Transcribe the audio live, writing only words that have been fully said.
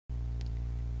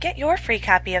Get your free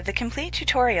copy of the complete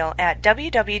tutorial at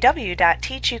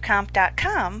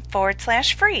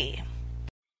www.teachucomp.com/free.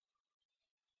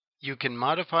 You can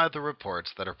modify the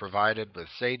reports that are provided with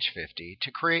Sage 50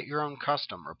 to create your own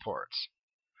custom reports.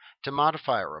 To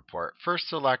modify a report, first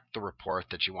select the report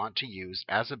that you want to use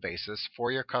as a basis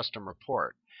for your custom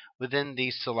report within the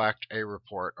Select a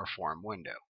Report or Form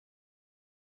window.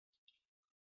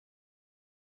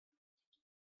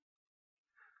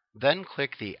 Then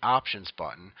click the Options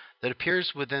button that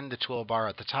appears within the toolbar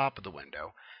at the top of the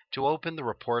window to open the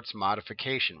Report's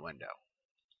Modification window.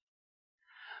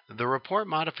 The report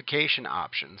modification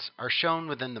options are shown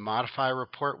within the Modify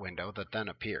Report window that then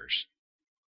appears.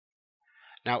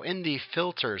 Now in the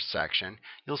Filters section,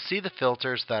 you'll see the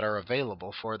filters that are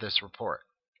available for this report.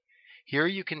 Here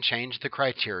you can change the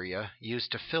criteria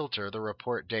used to filter the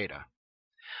report data.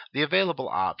 The available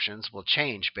options will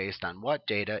change based on what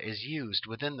data is used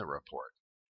within the report.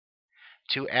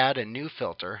 To add a new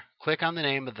filter, click on the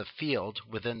name of the field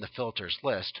within the filters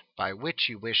list by which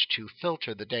you wish to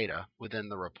filter the data within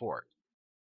the report.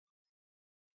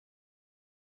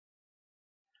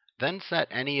 Then set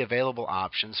any available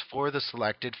options for the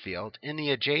selected field in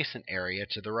the adjacent area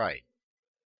to the right.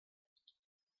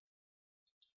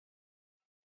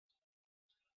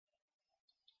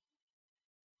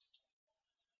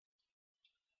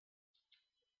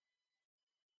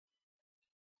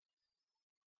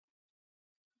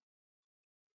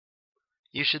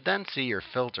 You should then see your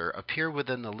filter appear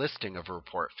within the listing of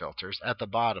report filters at the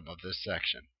bottom of this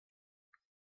section.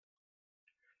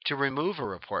 To remove a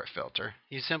report filter,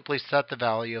 you simply set the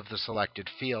value of the selected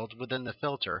field within the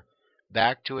filter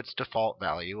back to its default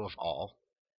value of all.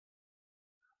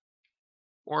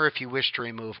 Or if you wish to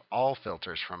remove all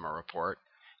filters from a report,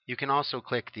 you can also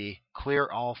click the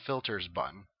Clear All Filters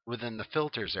button within the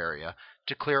Filters area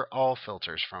to clear all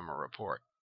filters from a report.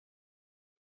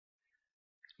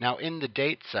 Now in the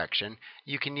Date section,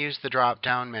 you can use the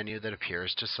drop-down menu that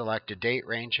appears to select a date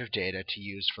range of data to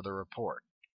use for the report.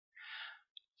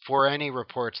 For any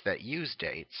reports that use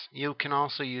dates, you can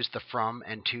also use the From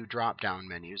and To drop-down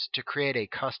menus to create a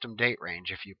custom date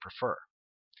range if you prefer.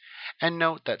 And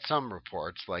note that some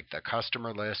reports, like the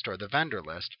customer list or the vendor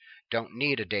list, don't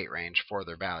need a date range for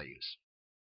their values.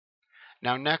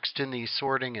 Now next in the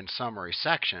Sorting and Summary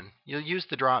section, you'll use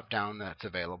the drop-down that's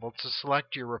available to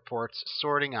select your report's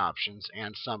sorting options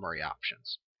and summary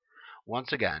options.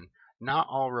 Once again, not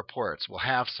all reports will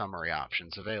have summary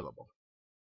options available.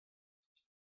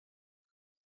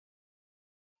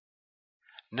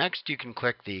 Next, you can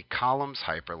click the Columns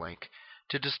hyperlink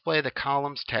to display the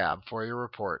Columns tab for your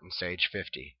report in Sage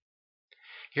 50.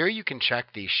 Here you can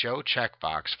check the Show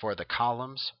checkbox for the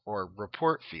columns or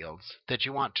report fields that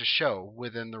you want to show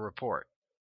within the report.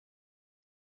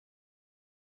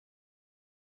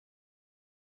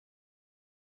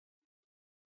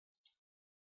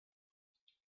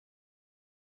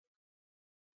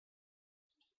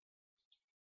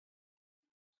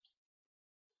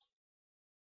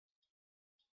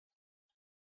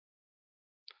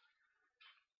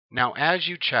 Now, as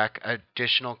you check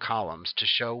additional columns to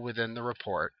show within the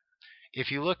report, if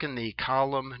you look in the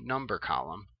Column Number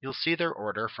column, you'll see their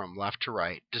order from left to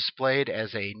right displayed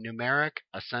as a numeric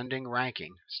ascending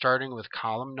ranking starting with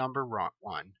column number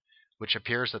 1, which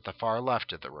appears at the far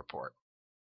left of the report.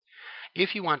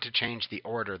 If you want to change the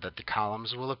order that the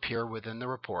columns will appear within the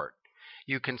report,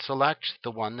 you can select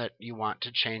the one that you want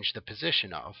to change the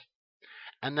position of,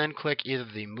 and then click either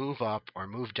the Move Up or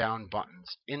Move Down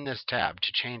buttons in this tab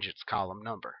to change its column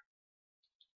number.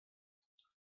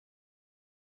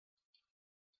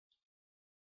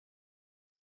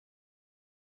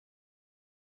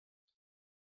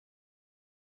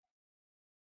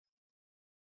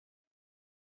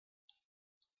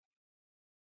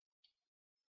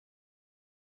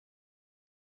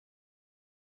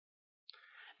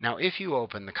 Now, if you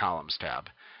open the Columns tab,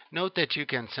 note that you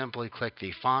can simply click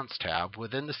the Fonts tab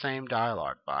within the same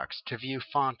dialog box to view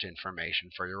font information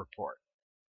for your report.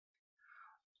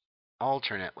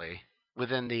 Alternately,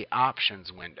 within the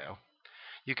Options window,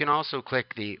 you can also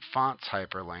click the Fonts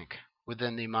hyperlink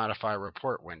within the Modify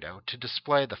Report window to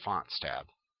display the Fonts tab.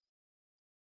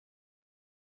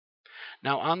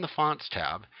 Now on the Fonts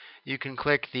tab, you can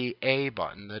click the A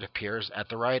button that appears at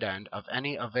the right end of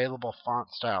any available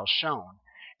font style shown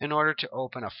in order to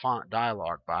open a font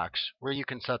dialog box where you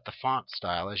can set the font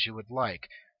style as you would like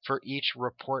for each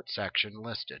report section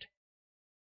listed.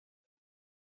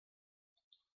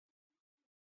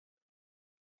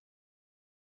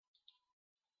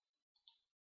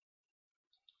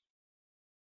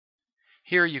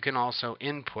 Here you can also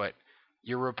input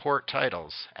your report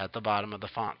titles at the bottom of the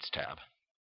Fonts tab.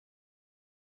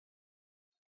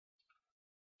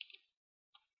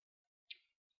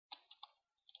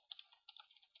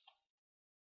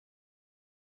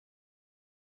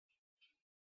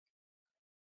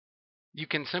 You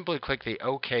can simply click the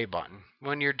OK button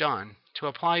when you're done to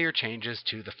apply your changes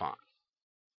to the font.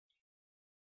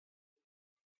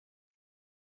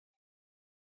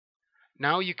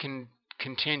 Now you can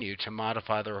continue to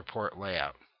modify the report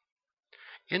layout.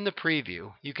 In the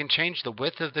preview, you can change the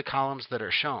width of the columns that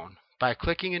are shown by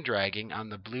clicking and dragging on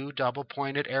the blue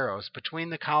double-pointed arrows between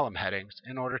the column headings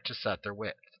in order to set their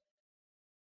width.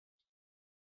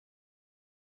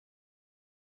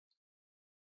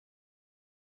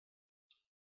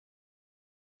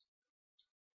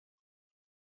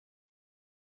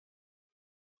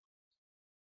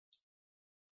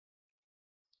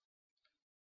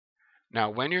 Now,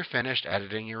 when you're finished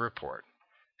editing your report,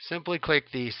 simply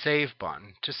click the Save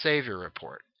button to save your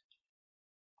report.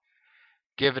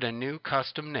 Give it a new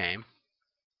custom name,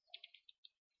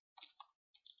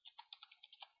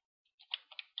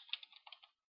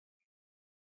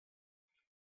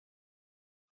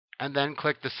 and then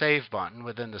click the Save button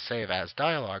within the Save As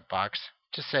dialog box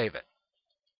to save it.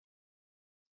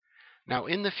 Now,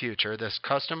 in the future, this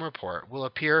custom report will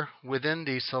appear within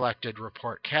the selected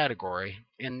report category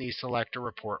in the Select a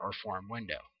Report or Form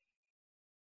window.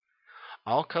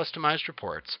 All customized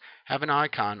reports have an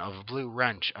icon of a blue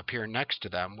wrench appear next to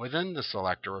them within the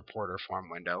Select a Report or Form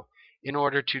window in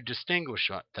order to distinguish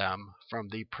them from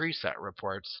the preset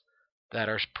reports that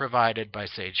are provided by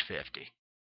Sage 50.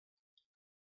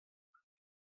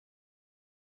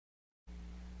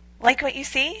 Like what you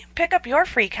see? Pick up your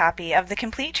free copy of the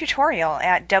complete tutorial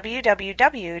at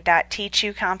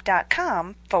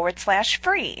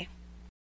www.teachucomp.com/free.